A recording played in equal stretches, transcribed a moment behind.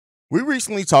We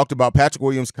recently talked about Patrick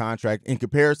Williams' contract in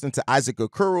comparison to Isaac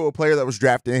Okoro, a player that was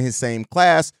drafted in his same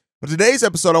class. But today's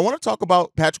episode, I want to talk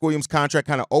about Patrick Williams' contract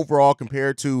kind of overall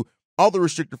compared to all the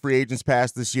restricted free agents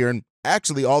passed this year and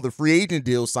actually all the free agent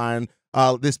deals signed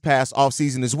this past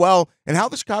offseason as well, and how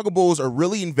the Chicago Bulls are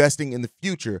really investing in the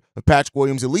future of Patrick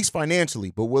Williams, at least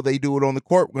financially. But will they do it on the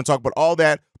court? We're going to talk about all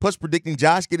that, plus predicting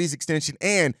Josh Giddey's extension,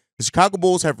 and the Chicago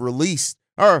Bulls have released,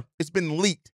 or it's been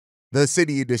leaked, the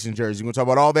City Edition jersey. We're going to talk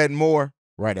about all that and more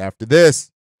right after this.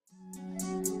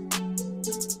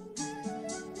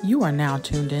 You are now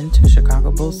tuned in to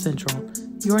Chicago Bulls Central,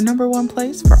 your number one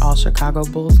place for all Chicago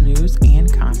Bulls news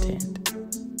and content.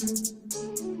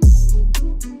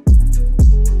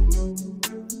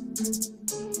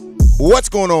 What's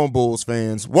going on, Bulls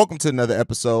fans? Welcome to another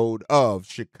episode of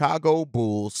Chicago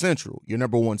Bulls Central, your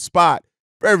number one spot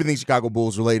for everything Chicago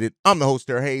Bulls related. I'm the host,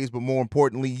 Haize, but more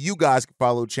importantly, you guys can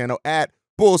follow the channel at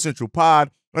Bulls Central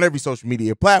Pod on every social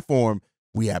media platform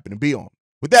we happen to be on.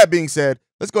 With that being said,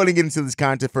 let's go ahead and get into this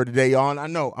content for today. I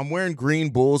know I'm wearing green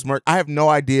Bulls merch. I have no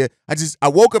idea. I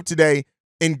woke up today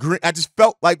in green. I just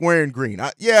felt like wearing green.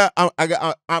 I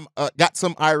got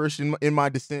some Irish in my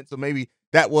descent, so maybe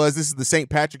this is the St.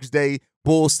 Patrick's Day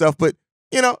Bulls stuff. But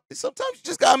sometimes you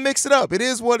just gotta mix it up. It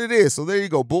is what it is. So there you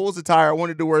go, Bulls attire. I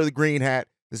wanted to wear the green hat.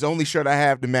 It's the only shirt I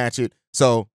have to match it.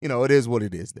 So it is what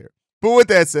it is there. But with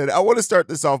that said, I want to start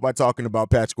this off by talking about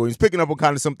Patrick Williams, picking up on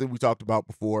kind of something we talked about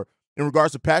before in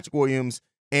regards to Patrick Williams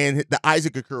and the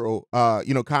Isaac Okoro,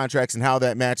 contracts and how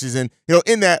that matches. And,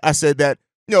 in that, I said that,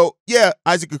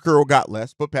 Isaac Okoro got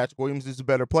less, but Patrick Williams is a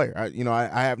better player.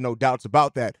 I have no doubts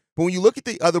about that. But when you look at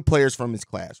the other players from his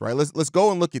class, right, let's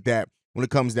go and look at that when it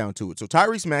comes down to it. So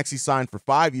Tyrese Maxey signed for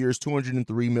 5 years,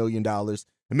 $203 million.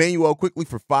 Emmanuel Quickly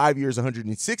for 5 years,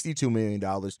 $162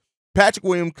 million. Patrick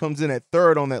Williams comes in at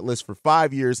third on that list for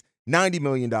 5 years, $90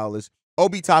 million.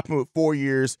 Obi Toppin with 4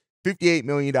 years, $58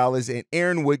 million, and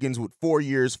Aaron Wiggins with 4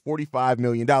 years, $45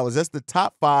 million. That's the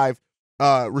top five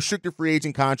restricted free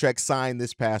agent contracts signed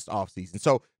this past offseason.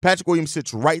 So Patrick Williams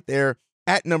sits right there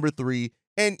at number 3,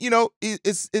 and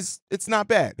it's not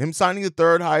bad. Him signing the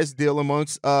third highest deal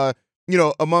amongst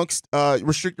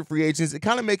restricted free agents, it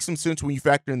kind of makes some sense when you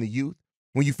factor in the youth,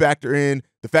 when you factor in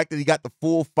the fact that he got the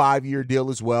full 5-year deal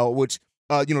as well, which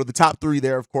the top 3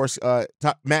 there, of course,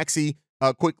 Maxey,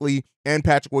 Quickly, and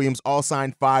Patrick Williams all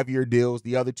signed 5-year deals.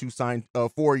 The other 2 signed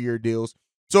 4-year deals.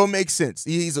 So it makes sense.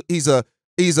 He's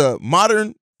a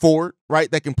modern forward,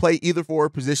 right, that can play either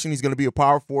forward position. He's going to be a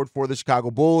power forward for the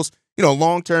Chicago Bulls.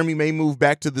 Long term, he may move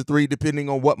back to the 3 depending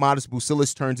on what Modest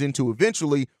Bucilis turns into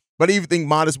eventually. But I even think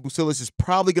Modest Bucilis is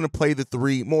probably going to play the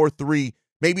 3,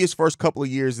 maybe his first couple of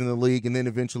years in the league, and then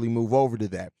eventually move over to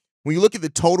that. When you look at the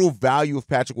total value of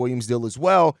Patrick Williams' deal as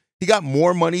well, he got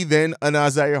more money than an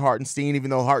Isaiah Hartenstein, even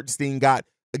though Hartenstein got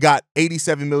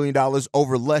 $87 million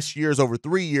over less years, over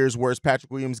 3 years, whereas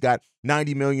Patrick Williams got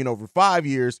 $90 million over 5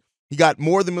 years. He got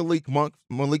more than Malik Monk.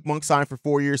 Malik Monk signed for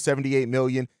 4 years, $78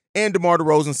 million, and DeMar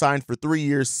DeRozan signed for 3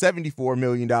 years, $74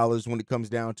 million when it comes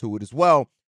down to it as well.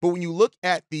 But when you look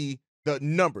at the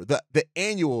number, the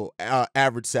annual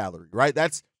average salary, right?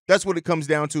 That's what it comes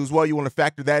down to as well. You want to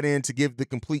factor that in to give the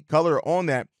complete color on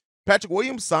that. Patrick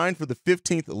Williams signed for the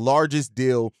 15th largest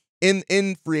deal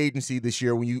in free agency this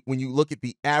year. When you look at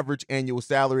the average annual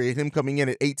salary at him coming in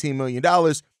at $18 million,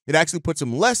 it actually puts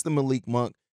him less than Malik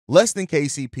Monk, less than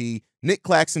KCP, Nick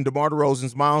Claxton, DeMar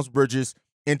DeRozan, Miles Bridges,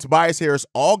 and Tobias Harris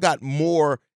all got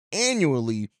more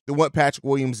annually than what Patrick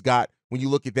Williams got when you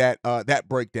look at that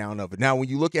breakdown of it. Now, when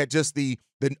you look at just the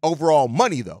overall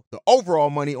money, though, the overall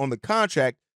money on the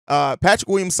contract, Patrick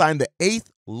Williams signed the 8th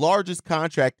largest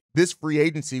contract this free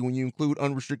agency when you include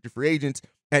unrestricted free agents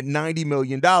at $90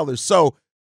 million. So,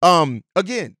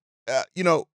 again,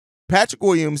 Patrick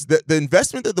Williams, the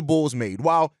investment that the Bulls made,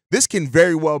 while this can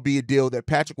very well be a deal that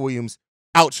Patrick Williams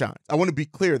outshines, I want to be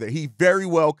clear that he very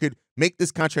well could make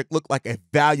this contract look like a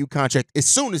value contract as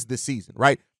soon as this season,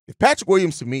 right? If Patrick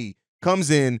Williams, to me,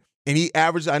 comes in and he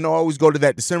averages, I know I always go to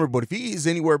that December, but if he is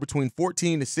anywhere between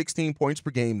 14 to 16 points per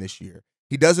game this year,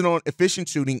 he does it on efficient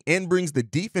shooting and brings the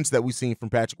defense that we've seen from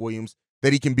Patrick Williams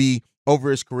that he can be over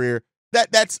his career.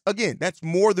 That's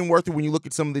more than worth it when you look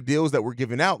at some of the deals that were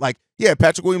given out. Like, yeah,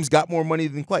 Patrick Williams got more money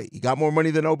than Clay. He got more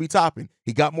money than Obi Toppin.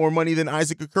 He got more money than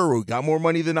Isaac Okoro. He got more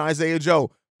money than Isaiah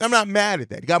Joe. I'm not mad at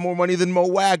that. He got more money than Mo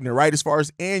Wagner, right, as far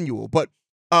as annual. But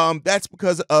that's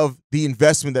because of the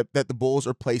investment that the Bulls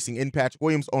are placing in Patrick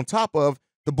Williams, on top of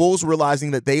the Bulls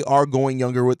realizing that they are going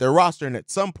younger with their roster. And at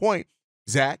some point,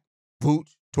 Zach,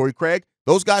 Vooch, Torrey Craig,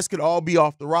 those guys could all be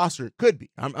off the roster. It could be.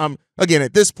 I'm again,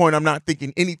 at this point, I'm not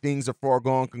thinking anything's a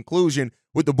foregone conclusion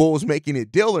with the Bulls making a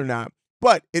deal or not.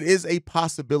 but it is a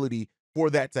possibility for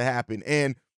that to happen.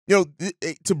 And,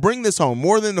 to bring this home,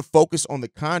 more than the focus on the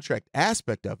contract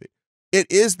aspect of it, it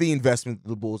is the investment that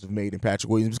the Bulls have made in Patrick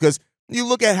Williams, because you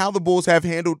look at how the Bulls have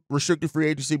handled restricted free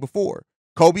agency before.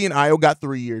 Kobe and Ayo got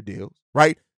 3-year deals,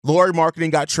 right? Lauri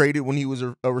Markkanen got traded when he was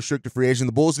a restricted free agent.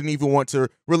 The Bulls didn't even want to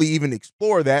really even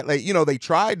explore that. They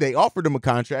tried. They offered him a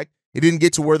contract. It didn't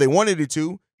get to where they wanted it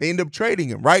to. They ended up trading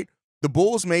him, right? The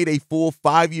Bulls made a full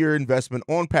 5-year investment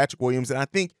on Patrick Williams, and I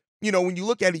think, when you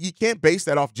look at it, you can't base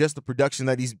that off just the production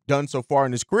that he's done so far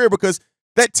in his career, because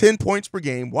that 10 points per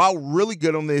game, while really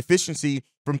good on the efficiency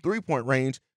from three-point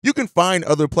range, you can find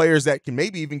other players that can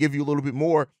maybe even give you a little bit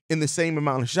more in the same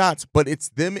amount of shots, but it's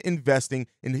them investing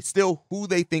in still who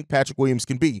they think Patrick Williams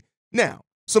can be. Now,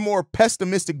 some more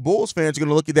pessimistic Bulls fans are going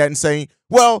to look at that and say,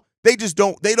 well, they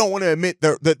don't want to admit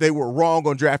that they were wrong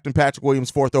on drafting Patrick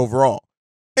Williams 4th overall.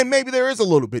 And maybe there is a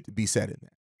little bit to be said in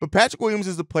that. But Patrick Williams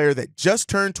is a player that just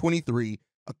turned 23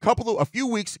 a few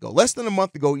weeks ago. Less than a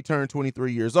month ago, he turned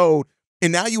 23 years old.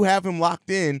 And now you have him locked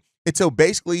in until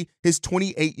basically his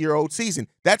 28-year-old season.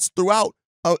 That's throughout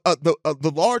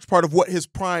the large part of what his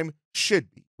prime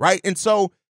should be, right? And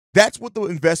so that's what the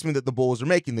investment that the Bulls are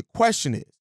making. The question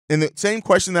is, and the same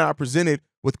question that I presented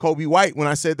with Kobe White when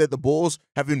I said that the Bulls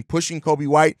have been pushing Kobe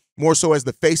White more so as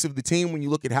the face of the team when you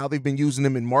look at how they've been using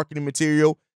him in marketing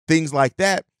material, things like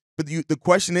that. But the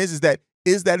question is that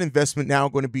investment now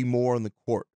going to be more on the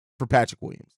court for Patrick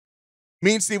Williams?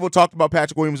 Me and Steve will talk about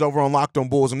Patrick Williams over on Locked on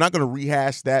Bulls. I'm not going to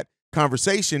rehash that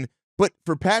conversation, but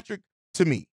for Patrick, to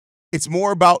me, it's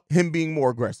more about him being more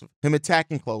aggressive, him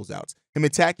attacking closeouts, him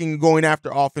attacking and going after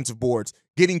offensive boards,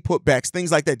 getting putbacks,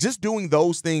 things like that. Just doing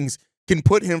those things can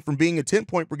put him from being a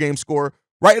 10-point per game scorer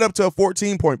right up to a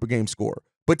 14-point per game scorer.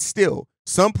 But still,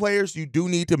 some players, you do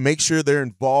need to make sure they're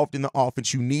involved in the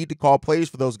offense. You need to call plays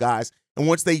for those guys. And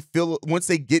once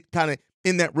they get kind of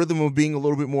in that rhythm of being a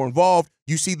little bit more involved,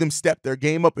 you see them step their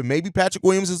game up. And maybe Patrick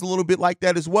Williams is a little bit like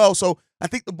that as well. So I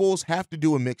think the Bulls have to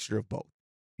do a mixture of both.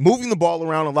 Moving the ball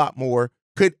around a lot more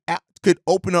could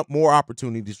open up more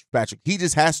opportunities for Patrick. He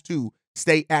just has to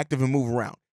stay active and move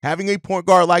around. Having a point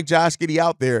guard like Josh Giddey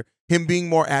out there, him being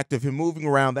more active, him moving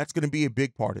around, that's going to be a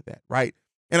big part of that, right?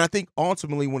 And I think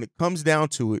ultimately when it comes down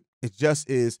to it, it just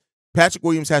is Patrick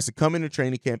Williams has to come into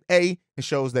training camp, and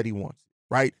shows that he wants it,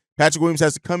 right? Patrick Williams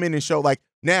has to come in and show, like,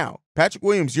 now, Patrick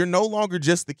Williams, you're no longer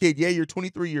just the kid. Yeah, you're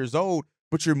 23 years old,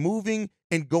 but you're moving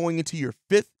and going into your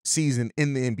 5th season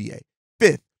in the NBA.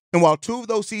 5th. And while 2 of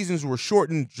those seasons were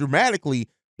shortened dramatically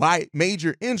by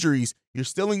major injuries, you're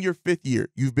still in your 5th year.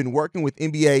 You've been working with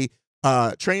NBA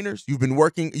trainers. You've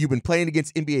been playing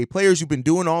against NBA players. You've been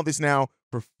doing all this now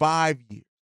for 5 years,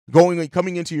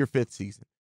 coming into your 5th season.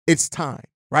 It's time,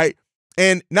 right?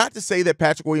 And not to say that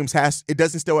Patrick Williams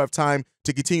doesn't still have time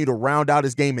to continue to round out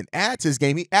his game and add to his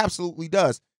game. He absolutely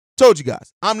does. Told you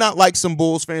guys, I'm not like some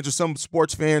Bulls fans or some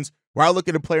sports fans where I look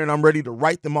at a player and I'm ready to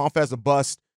write them off as a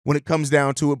bust when it comes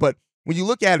down to it. But when you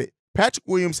look at it, Patrick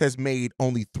Williams has made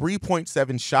only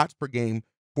 3.7 shots per game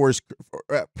for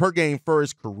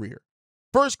his career.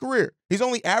 For his career, he's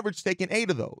only averaged taking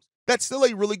 8 of those. That's still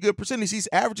a really good percentage. He's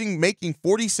making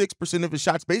 46% of his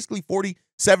shots, basically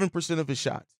 47% of his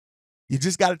shots. You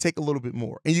just got to take a little bit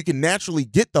more. And you can naturally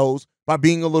get those by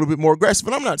being a little bit more aggressive.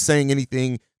 And I'm not saying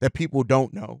anything that people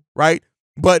don't know, right?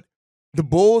 But the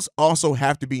Bulls also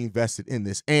have to be invested in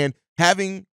this. And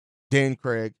having Dan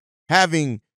Craig,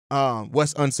 having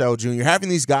Wes Unseld Jr., having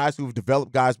these guys who have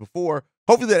developed guys before,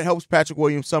 hopefully that helps Patrick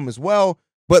Williams some as well.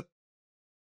 But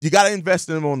you got to invest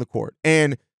in them on the court.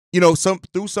 And,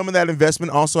 through some of that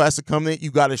investment also has to come that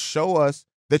you got to show us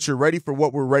that you're ready for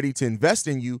what we're ready to invest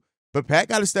in you. But Pat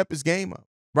got to step his game up,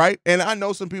 right? And I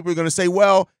know some people are going to say,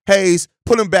 well, Haize,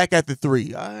 put him back at the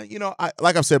 3.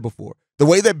 Like I've said before, the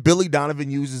way that Billy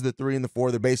Donovan uses the 3 and the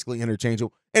 4, they're basically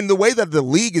interchangeable. And the way that the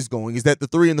league is going is that the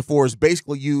 3 and the 4 is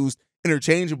basically used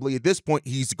interchangeably. At this point,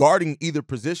 he's guarding either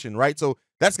position, right? So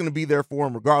that's going to be there for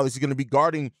him regardless. He's going to be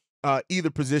guarding either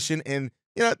position. And,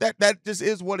 that just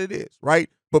is what it is, right?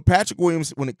 But Patrick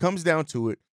Williams, when it comes down to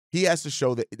it, he has to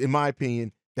show that, in my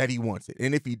opinion, that he wants it.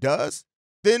 And if he does,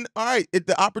 then, all right,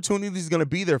 the opportunity is going to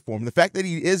be there for him. The fact that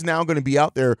he is now going to be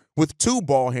out there with 2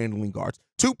 ball-handling guards,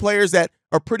 2 players that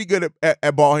are pretty good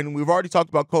at ball handling. We've already talked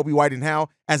about Kobe White and how,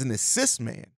 as an assist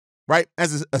man, right?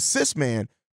 As an assist man,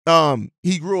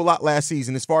 he grew a lot last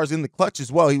season as far as in the clutch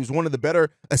as well. He was one of the better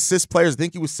assist players. I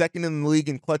think he was 2nd in the league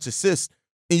in clutch assists.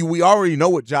 And we already know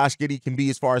what Josh Giddey can be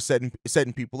as far as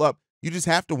setting people up. You just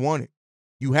have to want it.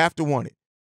 You have to want it.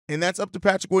 And that's up to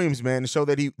Patrick Williams, man, to show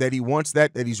that he wants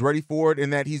that he's ready for it,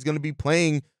 and that he's going to be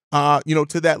playing,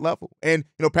 to that level. And,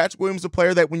 Patrick Williams is a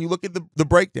player that when you look at the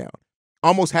breakdown,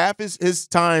 almost half his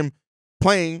time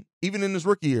playing, even in his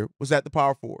rookie year, was at the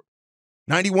power forward.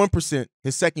 91%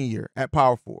 his second year at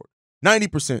power forward.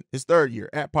 90% his third year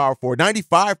at power forward.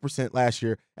 95% last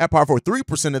year at power forward.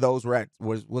 3% of those were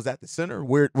was at the center,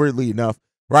 weirdly enough,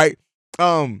 right?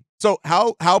 So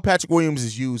how Patrick Williams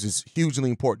is used is hugely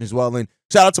important as well. And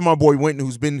shout out to my boy Winton,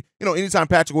 who's been, anytime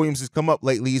Patrick Williams has come up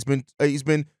lately, he's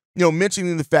been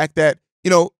mentioning the fact that,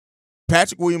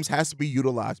 Patrick Williams has to be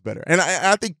utilized better. And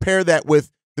I think pair that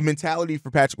with the mentality for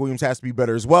Patrick Williams has to be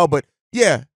better as well. But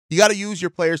yeah, you got to use your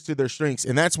players to their strengths.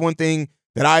 And that's one thing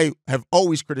that I have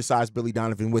always criticized Billy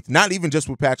Donovan with, not even just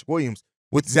with Patrick Williams,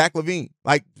 with Zach LaVine.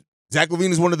 Like, Zach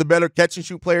LaVine is one of the better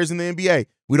catch-and-shoot players in the NBA.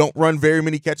 We don't run very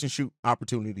many catch-and-shoot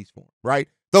opportunities for him, right?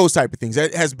 Those type of things.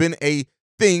 That has been a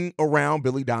thing around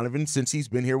Billy Donovan since he's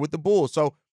been here with the Bulls.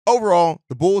 So, overall,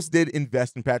 the Bulls did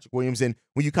invest in Patrick Williams. And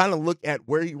when you kind of look at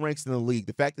where he ranks in the league,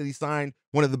 the fact that he signed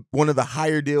one of the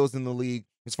higher deals in the league,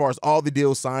 as far as all the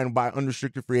deals signed by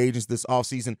unrestricted free agents this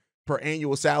offseason per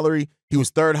annual salary, he was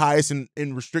third highest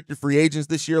in restricted free agents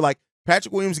this year. Like,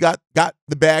 Patrick Williams got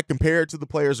the bag compared to the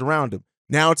players around him.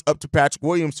 Now it's up to Patrick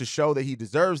Williams to show that he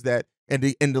deserves that and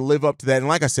to live up to that. And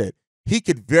like I said, he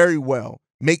could very well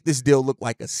make this deal look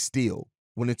like a steal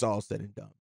when it's all said and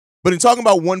done. But in talking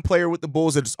about one player with the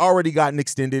Bulls that has already gotten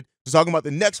extended, just talking about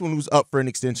the next one who's up for an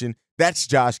extension, that's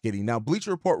Josh Giddey. Now,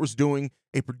 Bleacher Report was doing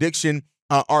a prediction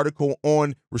article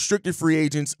on restricted free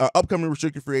agents, upcoming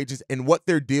restricted free agents, and what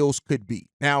their deals could be.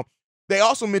 Now, they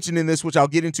also mentioned in this, which I'll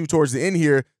get into towards the end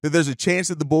here, that there's a chance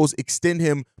that the Bulls extend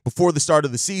him before the start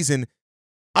of the season.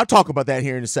 I'll talk about that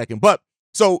here in a second. But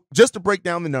so just to break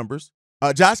down the numbers,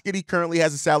 Josh Giddey currently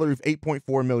has a salary of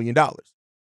 $8.4 million.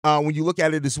 When you look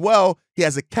at it as well, he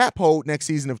has a cap hold next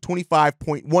season of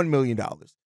 $25.1 million.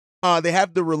 They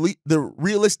have the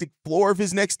realistic floor of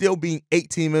his next deal being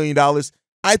 $18 million.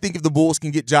 I think if the Bulls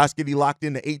can get Josh Giddey locked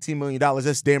into $18 million,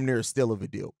 that's damn near a steal of a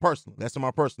deal. Personally, that's my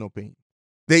personal opinion.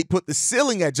 They put the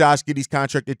ceiling at Josh Giddey's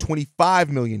contract at $25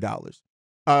 million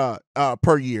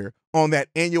per year on that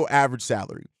annual average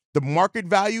salary. The market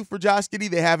value for Josh Giddey,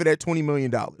 they have it at $20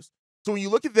 million. So when you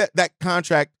look at that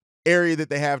contract area that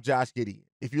they have Josh Giddey,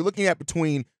 if you're looking at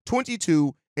between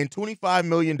 $22 and $25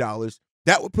 million,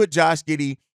 that would put Josh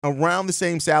Giddey around the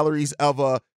same salaries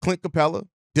of Clint Capella,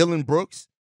 Dylan Brooks,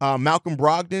 Malcolm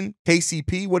Brogdon,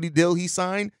 KCP, deal he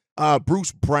signed,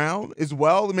 Bruce Brown as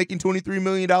well, making $23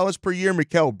 million per year,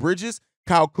 Mikal Bridges,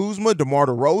 Kyle Kuzma, DeMar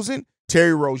DeRozan,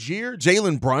 Terry Rozier,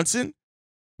 Jalen Brunson,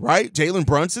 right? Jalen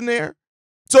Brunson there.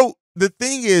 So the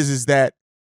thing is that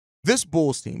this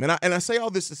Bulls team, and I say all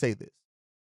this to say this,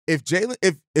 if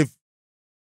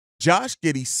Josh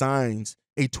Giddey signs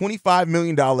a $25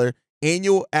 million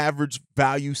annual average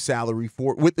value salary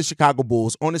with the Chicago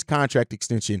Bulls on his contract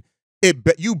extension,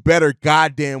 you better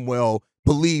goddamn well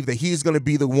believe that he's going to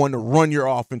be the one to run your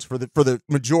offense for the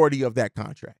majority of that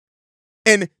contract.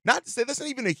 And not to say that's not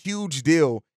even a huge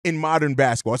deal in modern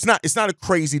basketball. It's not a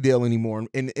crazy deal anymore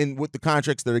in with the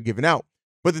contracts that are given out.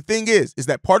 But the thing is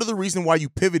that part of the reason why you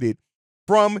pivoted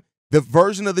from the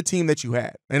version of the team that you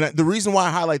had, and the reason why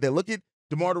I highlight that, look at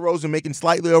DeMar DeRozan making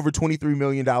slightly over $23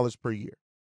 million per year.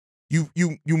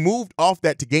 You moved off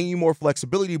that to gain you more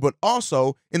flexibility, but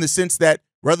also in the sense that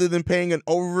rather than paying an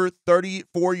over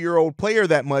 34-year-old player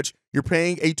that much, you're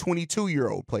paying a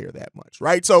 22-year-old player that much,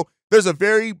 right? So there's a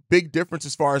very big difference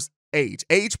as far as age.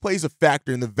 Age plays a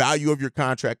factor in the value of your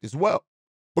contract as well,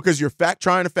 because you're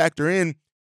trying to factor in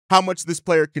how much this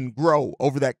player can grow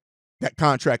over that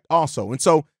contract also. And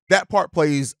so that part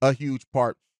plays a huge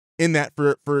part in that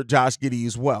for Josh Giddey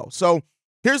as well. So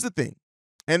here's the thing.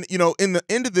 And, in the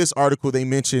end of this article, they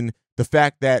mentioned the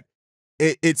fact that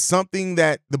it's something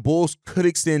that the Bulls could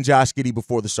extend Josh Giddey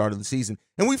before the start of the season.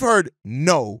 And we've heard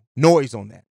no noise on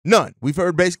that. None. We've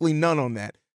heard basically none on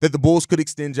that the Bulls could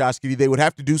extend Josh Giddey. They would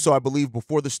have to do so, I believe,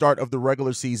 before the start of the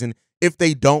regular season. If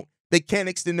they don't, they can't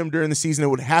extend him during the season. It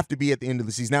would have to be at the end of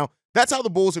the season. Now, that's how the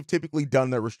Bulls have typically done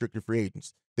their restricted free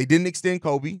agents. They didn't extend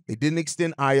Kobe. They didn't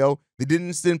extend Ayo. They didn't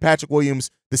extend Patrick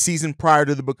Williams the season prior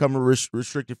to becoming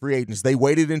restricted free agents. They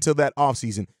waited until that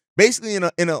offseason. Basically,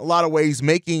 in a lot of ways,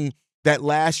 making that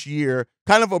last year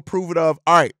kind of a prove it of,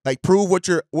 all right, like prove what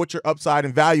your upside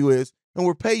and value is, and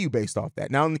we'll pay you based off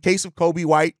that. Now, in the case of Kobe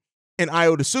White and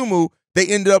Ayo Dosunmu, they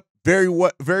ended up very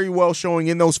well showing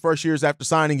in those first years after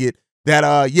signing it that,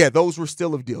 those were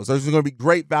still of deals. Those are going to be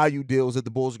great value deals that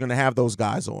the Bulls are going to have those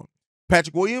guys on.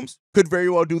 Patrick Williams could very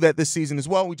well do that this season as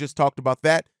well. We just talked about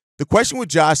that. The question with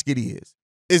Josh Giddey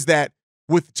is that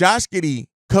with Josh Giddey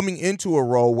coming into a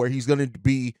role where he's going to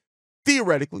be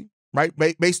theoretically, right,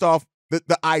 based off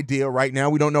the idea right now,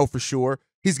 we don't know for sure,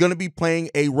 He's going to be playing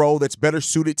a role that's better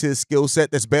suited to his skill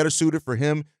set, that's better suited for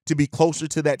him to be closer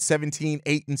to that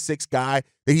 17-8-6 guy,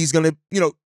 that he's going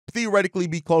to, theoretically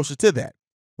be closer to that.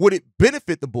 Would it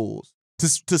benefit the Bulls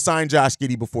to sign Josh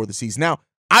Giddey before the season? Now,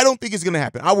 I don't think it's going to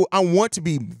happen. I want to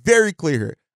be very clear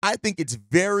here. I think it's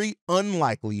very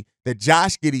unlikely that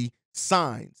Josh Giddey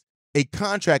signs a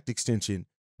contract extension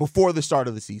before the start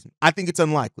of the season. I think it's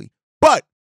unlikely. But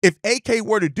if AK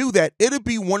were to do that, it'll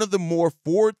be one of the more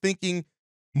forward-thinking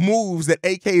moves that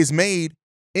AK has made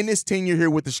in his tenure here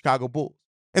with the Chicago Bulls.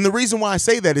 And the reason why I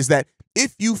say that is that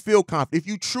if you feel confident, if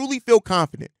you truly feel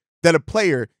confident that a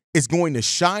player is going to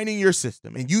shine in your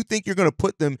system and you think you're going to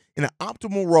put them in an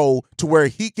optimal role to where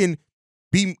he can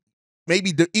be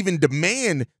maybe even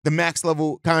demand the max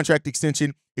level contract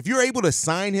extension, if you're able to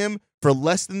sign him for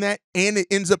less than that and it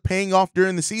ends up paying off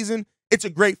during the season, it's a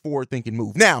great forward-thinking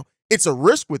move. Now, it's a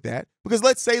risk with that because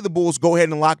let's say the Bulls go ahead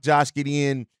and lock Josh Giddey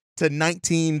in to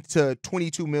 $19 to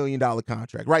 $22 million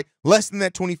contract, right? Less than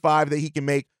that 25 that he can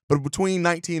make, but between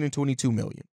 19 and 22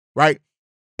 million, right?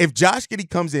 If Josh Giddey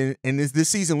comes in and this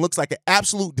season looks like an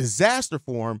absolute disaster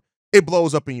for him, it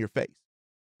blows up in your face.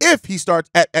 If he starts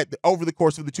over the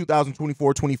course of the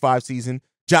 2024-25 season,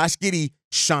 Josh Giddey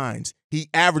shines. He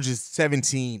averages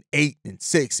 17, 8, and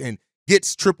 6 and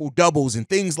gets triple doubles and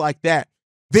things like that.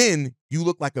 Then you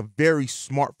look like a very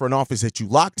smart front office that you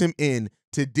locked him in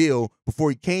to deal before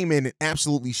he came in and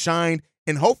absolutely shined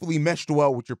and hopefully meshed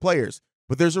well with your players.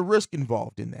 But there's a risk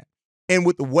involved in that. And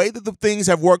with the way that the things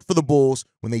have worked for the Bulls,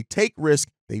 when they take risk,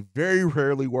 they very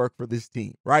rarely work for this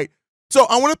team, right? So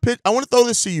I want to throw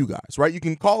this to you guys, right? You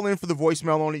can call in for the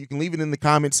voicemail on it. You can leave it in the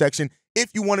comment section.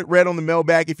 If you want it read on the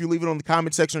mailbag, if you leave it on the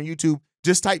comment section on YouTube,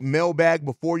 just type mailbag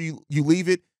before you leave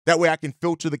it. That way I can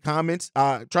filter the comments.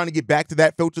 Trying to get back to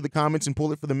that, filter the comments and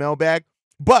pull it for the mailbag.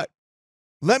 But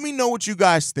let me know what you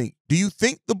guys think. Do you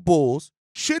think the Bulls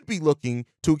should be looking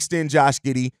to extend Josh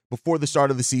Giddey before the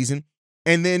start of the season?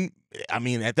 And then,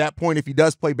 at that point, if he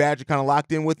does play bad, you're kind of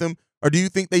locked in with him? Or do you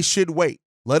think they should wait?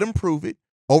 Let him prove it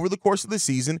over the course of the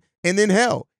season. And then,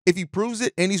 hell, if he proves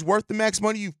it and he's worth the max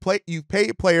money, you've paid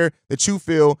a player that you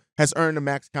feel has earned a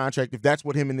max contract, if that's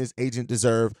what him and his agent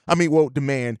demand.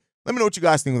 Let me know what you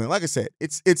guys think of that. Like I said,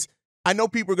 I know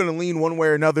people are going to lean one way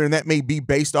or another, and that may be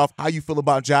based off how you feel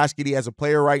about Josh Giddey as a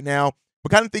player right now,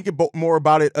 but kind of thinking more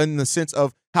about it in the sense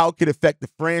of how it could affect the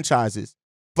franchise's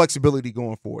flexibility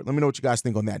going forward. Let me know what you guys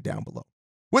think on that down below.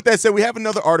 With that said, we have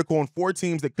another article on 4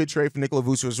 teams that could trade for Nikola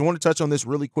Vucevic. I want to touch on this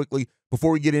really quickly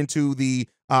before we get into the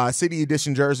City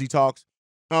Edition jersey talks.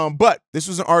 But this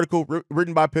was an article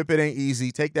written by Pip. It ain't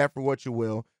easy. Take that for what you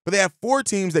will. But they have 4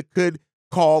 teams that could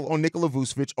call on Nikola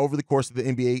Vucevic over the course of the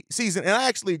NBA season, and I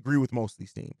actually agree with most of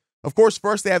these teams. Of course,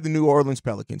 first they have the New Orleans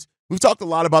Pelicans. We've talked a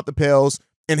lot about the Pels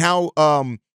and how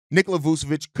Nikola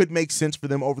Vucevic could make sense for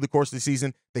them over the course of the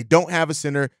season. They don't have a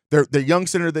center. Their young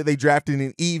center that they drafted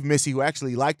in Yves Missy, who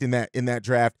actually liked in that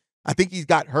draft, I think he's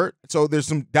got hurt, so there's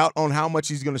some doubt on how much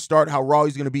he's going to start, how raw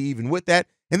he's going to be even with that.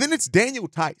 And then it's Daniel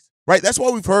Tice, right? That's why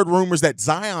we've heard rumors that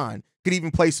Zion could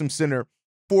even play some center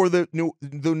for the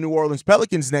New Orleans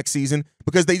Pelicans next season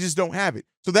because they just don't have it.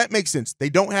 So that makes sense. They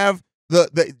don't have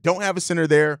a center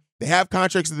there. They have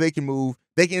contracts that they can move.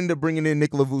 They can end up bringing in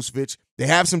Nikola Vucevic. They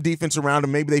have some defense around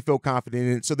them. Maybe they feel confident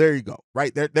in it. So there you go,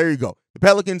 right? There you go. The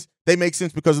Pelicans, they make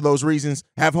sense because of those reasons.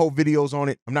 Have whole videos on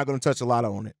it. I'm not going to touch a lot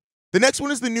on it. The next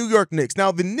one is the New York Knicks.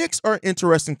 Now, the Knicks are an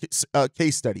interesting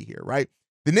case study here, right?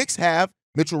 The Knicks have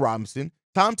Mitchell Robinson.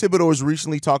 Tom Thibodeau has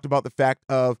recently talked about the fact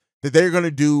that they're going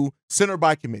to do center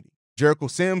by committee. Jericho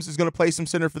Sims is going to play some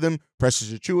center for them.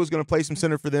 Precious Achiuwa is going to play some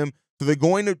center for them. So they're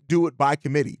going to do it by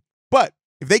committee. But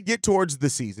if they get towards the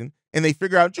season and they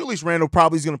figure out Julius Randle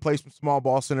probably is going to play some small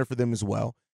ball center for them as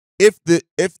well, if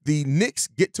the Knicks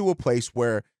get to a place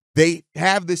where they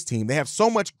have this team, they have so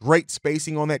much great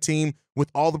spacing on that team with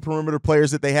all the perimeter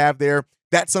players that they have there,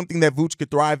 that's something that Vooch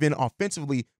could thrive in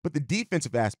offensively. But the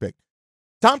defensive aspect,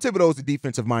 Tom Thibodeau is a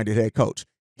defensive-minded head coach.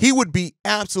 He would be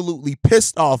absolutely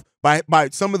pissed off by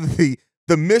some of the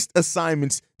missed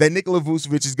assignments that Nikola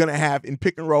Vucevic is going to have in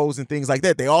pick and rolls and things like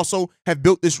that. They also have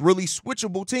built this really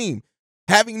switchable team.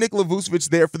 Having Nikola Vucevic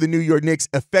there for the New York Knicks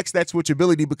affects that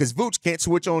switchability because Vooch can't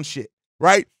switch on shit,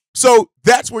 right? So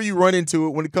that's where you run into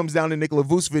it when it comes down to Nikola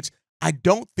Vucevic. I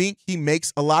don't think he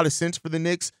makes a lot of sense for the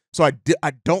Knicks. So I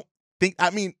don't think,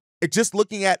 just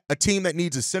looking at a team that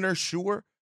needs a center, sure.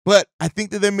 But I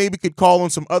think that they maybe could call on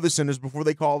some other centers before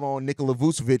they call on Nikola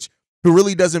Vucevic, who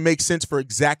really doesn't make sense for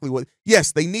exactly what.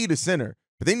 Yes, they need a center,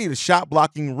 but they need a shot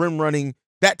blocking, rim running,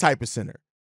 that type of center.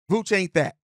 Vooch ain't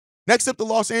that. Next up, the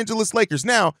Los Angeles Lakers.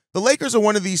 Now, the Lakers are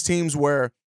one of these teams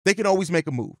where they can always make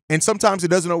a move, and sometimes it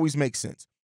doesn't always make sense.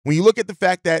 When you look at the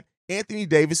fact that Anthony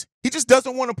Davis, he just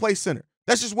doesn't want to play center.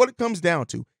 That's just what it comes down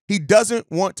to. He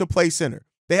doesn't want to play center.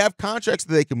 They have contracts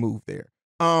that they can move there,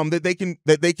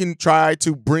 that they can try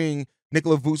to bring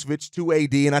Nikola Vucevic to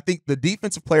AD. And I think the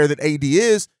defensive player that AD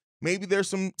is, maybe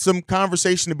there's some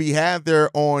conversation to be had there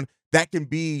on that can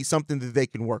be something that they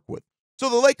can work with. So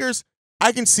the Lakers,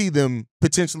 I can see them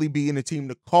potentially being a team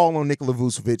to call on Nikola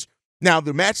Vucevic. Now,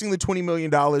 they're matching the $20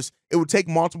 million. It would take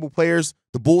multiple players.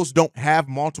 The Bulls don't have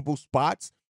multiple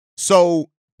spots. So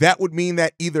that would mean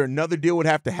that either another deal would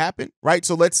have to happen, right?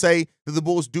 So let's say that the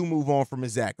Bulls do move on from a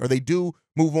Zach, or they do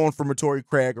move on from a Torrey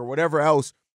Craig or whatever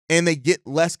else, and they get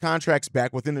less contracts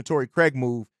back within the Torrey Craig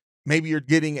move. Maybe you're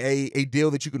getting a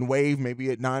deal that you can waive,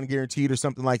 maybe a non-guaranteed or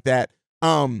something like that.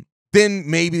 Then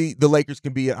maybe the Lakers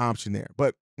can be an option there.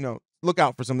 But, look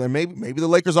out for something. Maybe the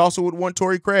Lakers also would want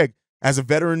Torrey Craig as a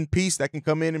veteran piece that can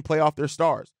come in and play off their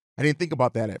stars. I didn't think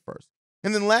about that at first.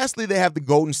 And then lastly, they have the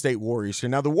Golden State Warriors here.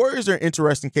 Now, the Warriors are an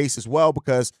interesting case as well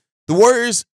because the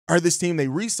Warriors are this team. They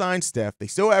re-signed Steph. They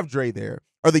still have Dre there.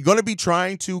 Are they going to be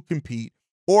trying to compete,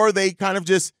 or are they kind of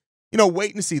just,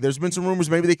 wait and see? There's been some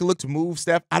rumors maybe they could look to move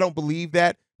Steph. I don't believe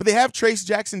that. But they have Trace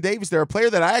Jackson-Davis there, a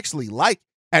player that I actually like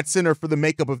at center for the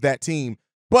makeup of that team.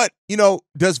 But,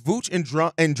 does Vooch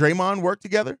and Draymond work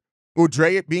together? Or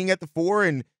Dre being at the 4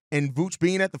 and Vooch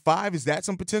being at the 5? Is that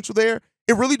some potential there?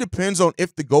 It really depends on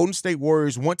if the Golden State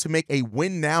Warriors want to make a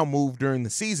win-now move during the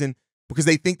season because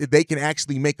they think that they can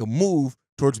actually make a move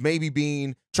towards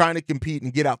maybe trying to compete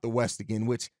and get out the West again,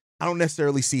 which I don't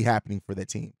necessarily see happening for that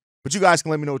team. But you guys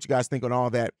can let me know what you guys think on all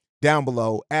that down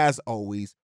below, as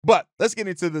always. But let's get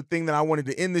into the thing that I wanted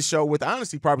to end the show with. I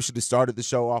honestly probably should have started the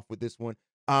show off with this one.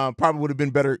 Probably would have been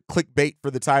better clickbait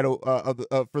for the title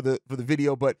for the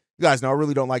video, but you guys know I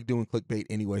really don't like doing clickbait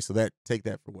anyway, so take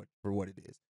that for what it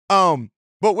is.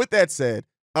 But with that said,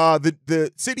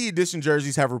 the City Edition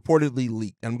jerseys have reportedly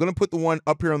leaked. And I'm going to put the one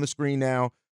up here on the screen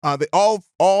now.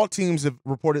 All teams have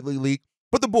reportedly leaked,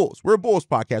 but the Bulls. We're a Bulls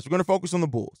podcast. We're going to focus on the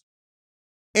Bulls.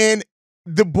 And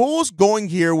the Bulls going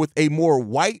here with a more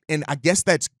white, and I guess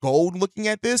that's gold looking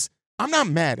at this, I'm not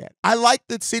mad at. I like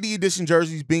the City Edition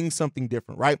jerseys being something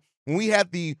different, right? When we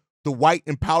had the white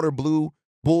and powder blue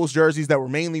Bulls jerseys that were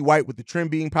mainly white with the trim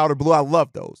being powder blue, I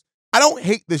love those. I don't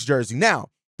hate this jersey. Now,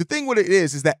 the thing with it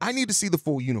is that I need to see the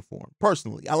full uniform,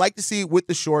 personally. I like to see it with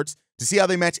the shorts to see how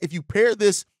they match. If you pair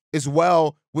this as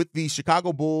well with the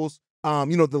Chicago Bulls,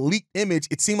 the leaked image,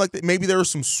 it seemed like that maybe there were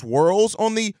some swirls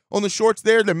on the shorts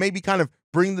there that maybe kind of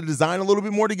bring the design a little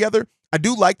bit more together. I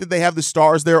do like that they have the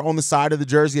stars there on the side of the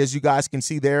jersey, as you guys can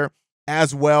see there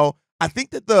as well. I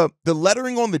think that the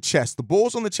lettering on the chest, the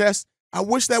Bulls on the chest, I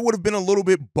wish that would have been a little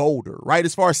bit bolder, right?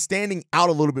 As far as standing out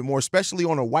a little bit more, especially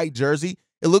on a white jersey.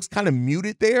 It looks kind of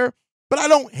muted there, but I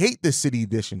don't hate this City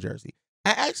Edition jersey.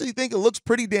 I actually think it looks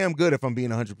pretty damn good if I'm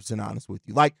being 100% honest with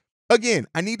you. Like, again,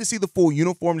 I need to see the full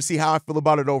uniform to see how I feel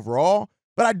about it overall,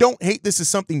 but I don't hate this as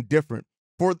something different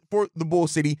for the Bull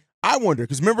City. I wonder,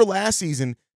 because remember last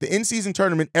season, the in-season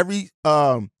tournament, every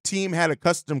team had a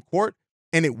custom court,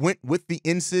 and it went with the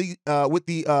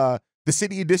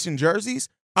City Edition jerseys.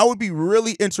 I would be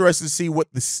really interested to see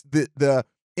what the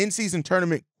in-season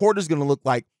tournament court is going to look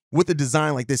like with a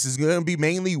design like this. Is going to be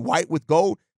mainly white with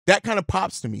gold. That kind of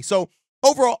pops to me. So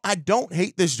overall, I don't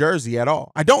hate this jersey at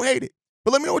all. I don't hate it.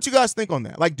 But let me know what you guys think on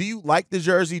that. Like, do you like the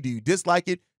jersey? Do you dislike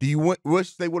it? Do you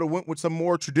wish they would have went with some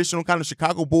more traditional kind of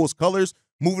Chicago Bulls colors,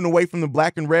 moving away from the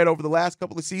black and red over the last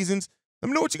couple of seasons? Let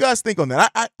me know what you guys think on that.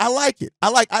 I like it.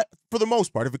 For the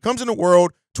most part, if it comes in a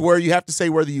world to where you have to say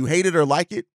whether you hate it or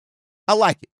like it, I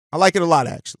like it. I like it a lot,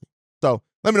 actually. So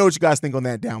let me know what you guys think on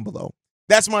that down below.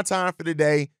 That's my time for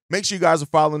today. Make sure you guys are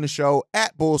following the show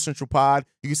at Bulls Central Pod.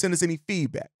 You can send us any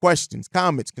feedback, questions,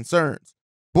 comments, concerns.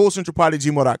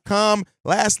 bullscentralpod@gmail.com.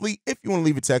 Lastly, if you want to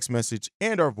leave a text message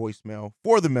and our voicemail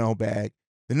for the mailbag,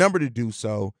 the number to do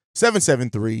so,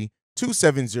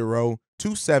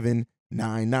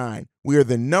 773-270-2799. We are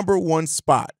the #1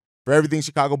 spot for everything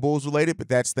Chicago Bulls related, but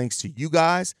that's thanks to you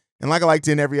guys. And like I like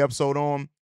to end every episode on,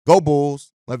 go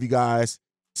Bulls. Love you guys.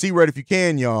 See red if you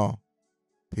can, y'all.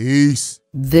 Peace.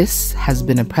 This has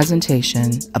been a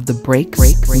presentation of the Break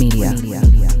Media.